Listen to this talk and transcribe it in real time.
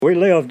We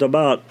lived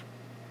about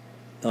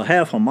a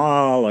half a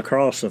mile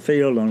across the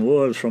field and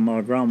woods from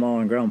my grandma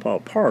and grandpa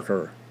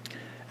Parker.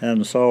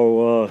 And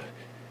so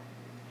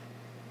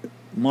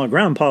my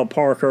grandpa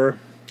Parker,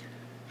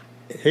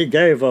 he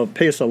gave a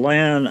piece of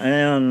land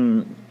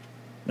and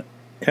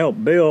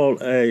helped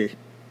build a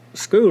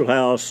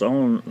schoolhouse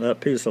on that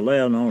piece of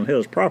land on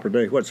his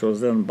property, which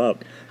was then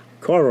about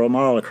a quarter of a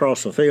mile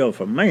across the field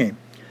from me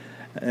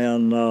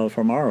and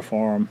from our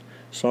farm.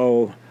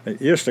 So it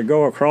used to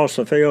go across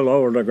the field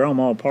over to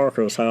Grandma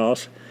Parker's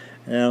house,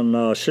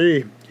 and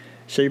she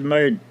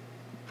made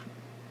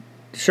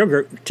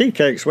sugar tea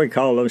cakes, we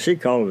call them. She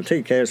called them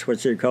tea cakes,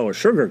 which she called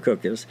sugar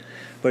cookies.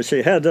 But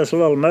she had this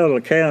little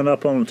metal can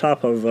up on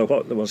top of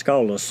what was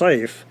called a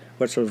safe,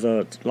 which was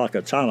like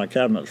a china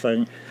cabinet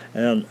thing,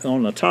 and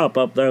on the top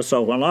up there.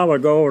 So when I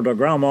would go over to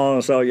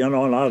Grandma's,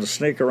 and I'd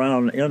sneak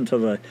around into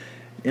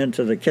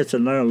the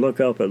kitchen there and look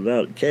up at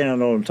that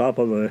can on top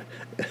of the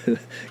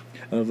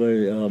of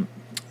the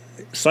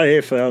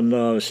safe,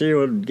 and she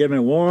would give me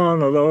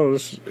one of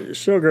those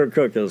sugar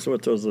cookies,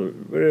 which was a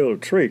real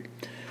treat.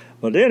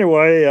 But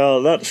anyway,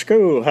 that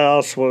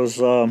schoolhouse was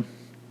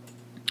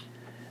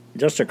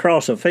just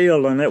across the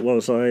field, and it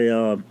was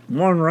a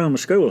one-room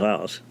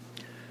schoolhouse.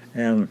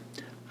 And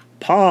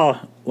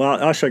Pa,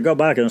 well, I should go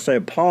back and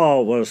say Pa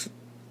was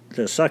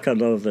the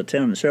second of the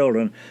 10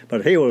 children,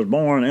 but he was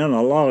born in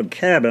a log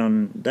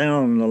cabin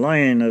down the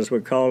lane, as we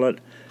call it,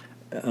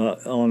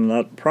 on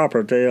that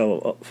property,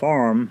 a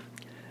farm.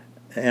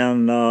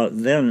 And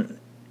then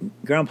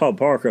Grandpa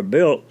Parker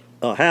built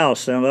a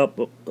house and up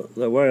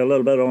the way a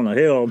little bit on the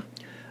hill,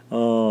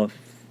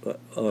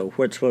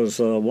 which was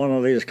one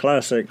of these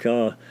classic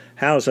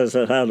houses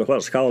that had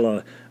what's called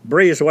a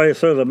breezeway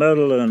through the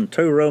middle and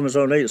 2 rooms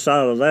on each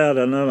side of that,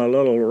 and then a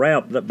little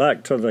ramp that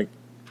back to the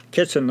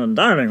kitchen and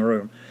dining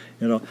room.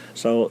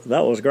 So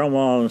that was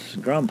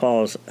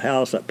Grandpa's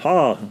house that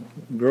Pa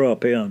grew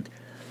up in.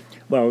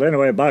 Well,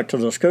 anyway, back to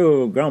the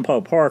school.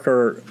 Grandpa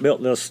Parker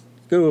built this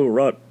school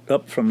right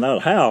up from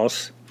that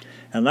house,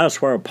 and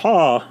that's where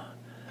Pa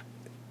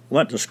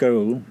went to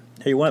school.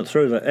 He went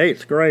through the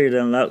 8th grade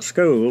in that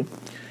school,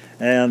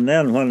 and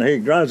then when he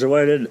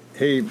graduated,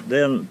 he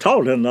then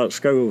taught in that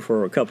school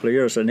for a couple of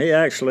years, and he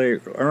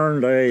actually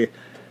earned a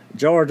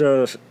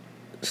Georgia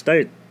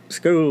State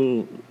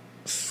School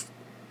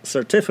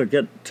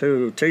certificate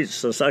to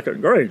teach the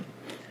 2nd grade.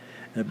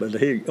 But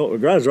he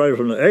graduated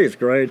from the 8th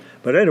grade.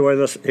 But anyway,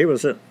 he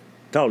was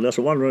taught this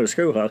one-room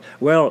schoolhouse.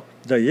 Well,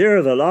 the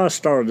year that I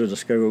started the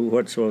school,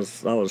 which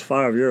was I was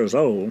 5 years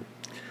old,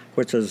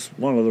 which is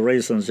one of the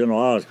reasons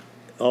I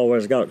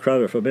always got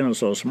credit for being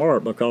so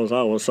smart, because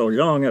I was so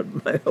young at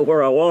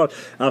where I was.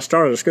 I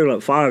started school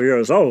at 5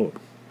 years old,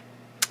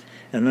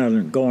 and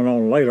then going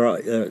on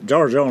later,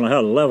 Georgia only had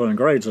 11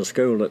 grades of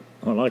school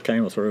when I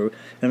came through,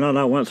 and then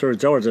I went through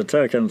Georgia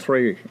Tech in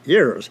 3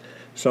 years.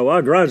 So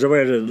I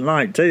graduated at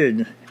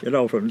 19,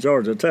 from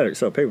Georgia Tech.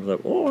 So people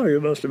thought, "Oh,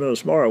 you must have been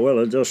smart." Well,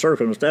 it's just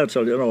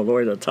circumstantial, the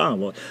way the time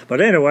was.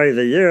 But anyway,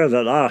 the year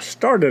that I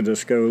started the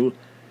school,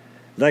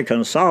 they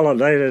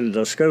consolidated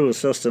the school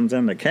systems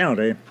in the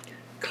county,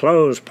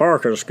 closed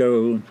Parker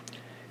School,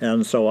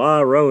 and so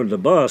I rode the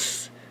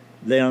bus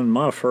then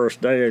my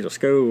first day of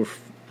school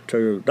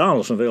to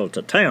Donaldsonville,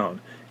 to town.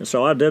 And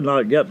so I did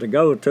not get to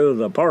go to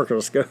the Parker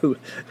School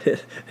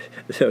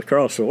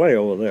across the way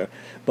over there.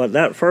 But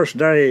that first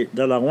day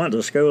that I went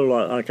to school,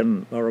 I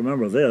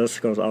remember this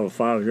because I was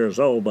 5 years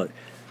old, but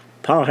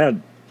Pa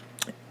had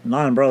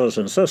 9 brothers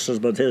and sisters,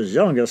 but his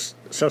youngest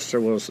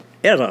sister was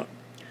Etta.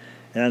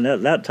 And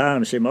at that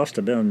time, she must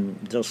have been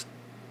just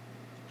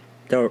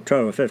 12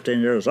 or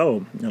 15 years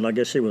old, and I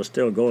guess she was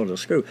still going to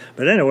school.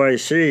 But anyway,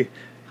 she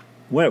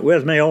went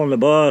with me on the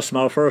bus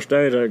my first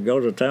day to go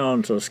to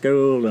town to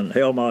school and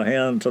held my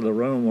hand to the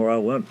room where I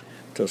went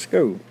to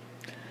school.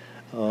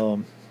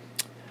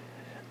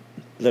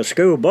 The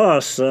school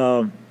bus,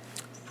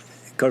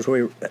 because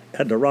we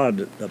had to ride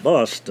the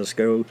bus to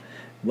school,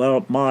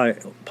 well, my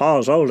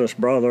Pa's oldest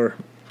brother,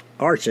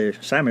 Archie,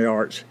 Sammy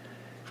Arch,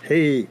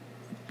 he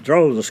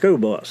drove the school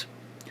bus,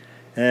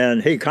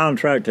 and he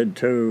contracted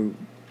to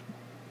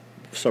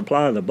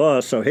supply the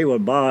bus, so he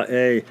would buy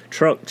a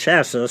truck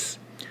chassis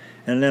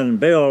and then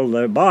build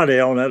the body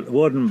on it,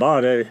 wooden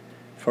body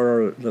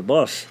for the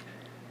bus.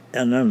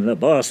 And then the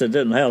bus, it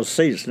didn't have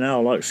seats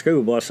now like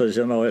school buses,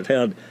 it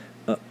had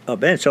a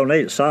bench on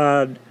each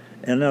side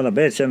and then a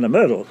bench in the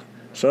middle.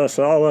 So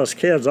all us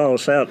kids all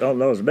sat on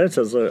those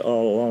benches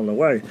all along the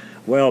way.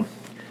 Well,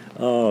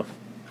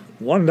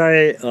 one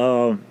day,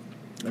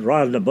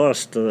 riding the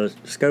bus to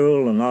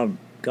school, and I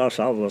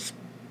was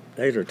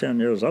 8 or 10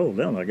 years old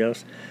then, I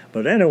guess.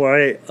 But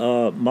anyway,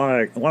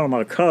 one of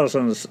my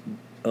cousins,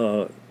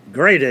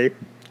 Grady,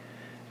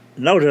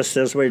 noticed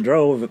as we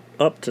drove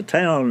up to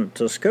town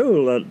to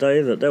school that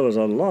day that there was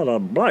a lot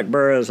of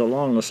blackberries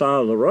along the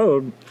side of the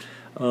road,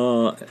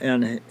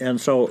 and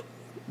so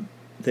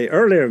the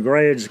earlier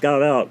grades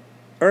got out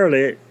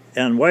early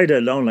and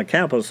waited on the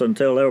campus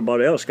until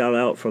everybody else got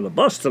out for the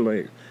bus to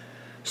leave.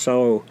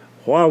 So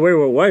while we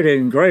were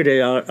waiting,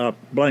 Grady, I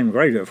blame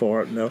Grady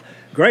for it.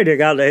 Grady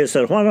got there. He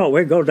said, "Why don't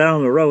we go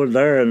down the road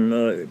there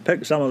and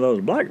pick some of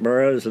those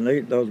blackberries and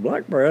eat those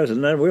blackberries,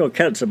 and then we'll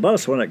catch the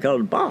bus when it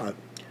comes by."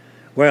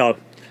 Well,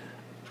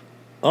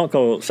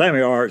 Uncle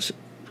Sammy Arts,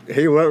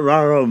 he went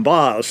right on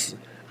by us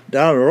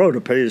down the road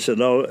a piece,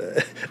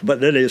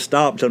 but then he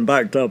stopped and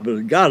backed up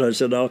and got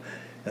us,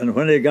 and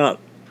when he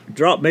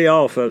dropped me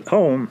off at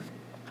home,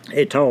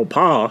 he told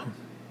Pa,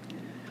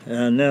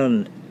 and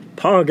then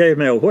Pa gave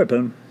me a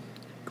whipping.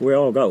 We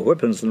all got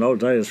whippings in those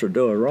days for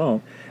doing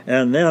wrong.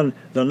 And then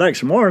the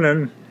next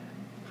morning,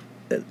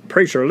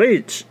 Preacher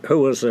Leach, who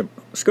was the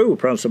school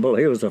principal,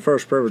 he was the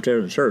First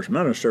Presbyterian Church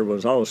minister,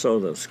 was also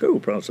the school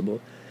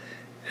principal.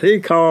 He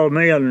called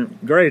me and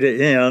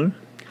Grady in,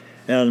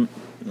 and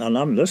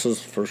this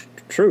is for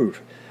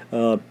truth.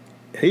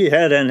 He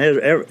had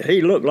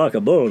he looked like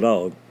a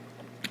bulldog,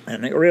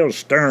 and real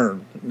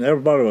stern.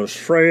 Everybody was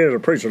afraid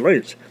of Preacher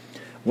Leach.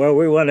 Well,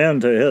 we went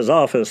into his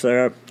office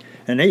there,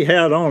 and he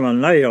had on a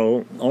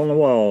nail on the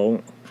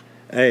wall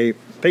a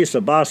piece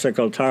of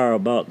bicycle tire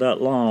about that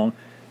long,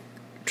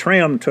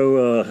 trimmed to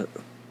a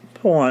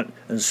point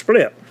and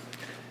split.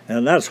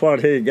 And that's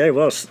what he gave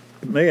us,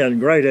 me and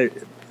Grady,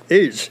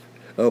 each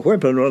a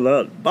whipping with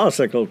that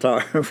bicycle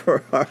tire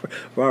for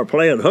our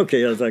playing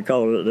hooky, as they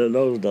called it in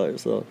those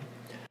days. So.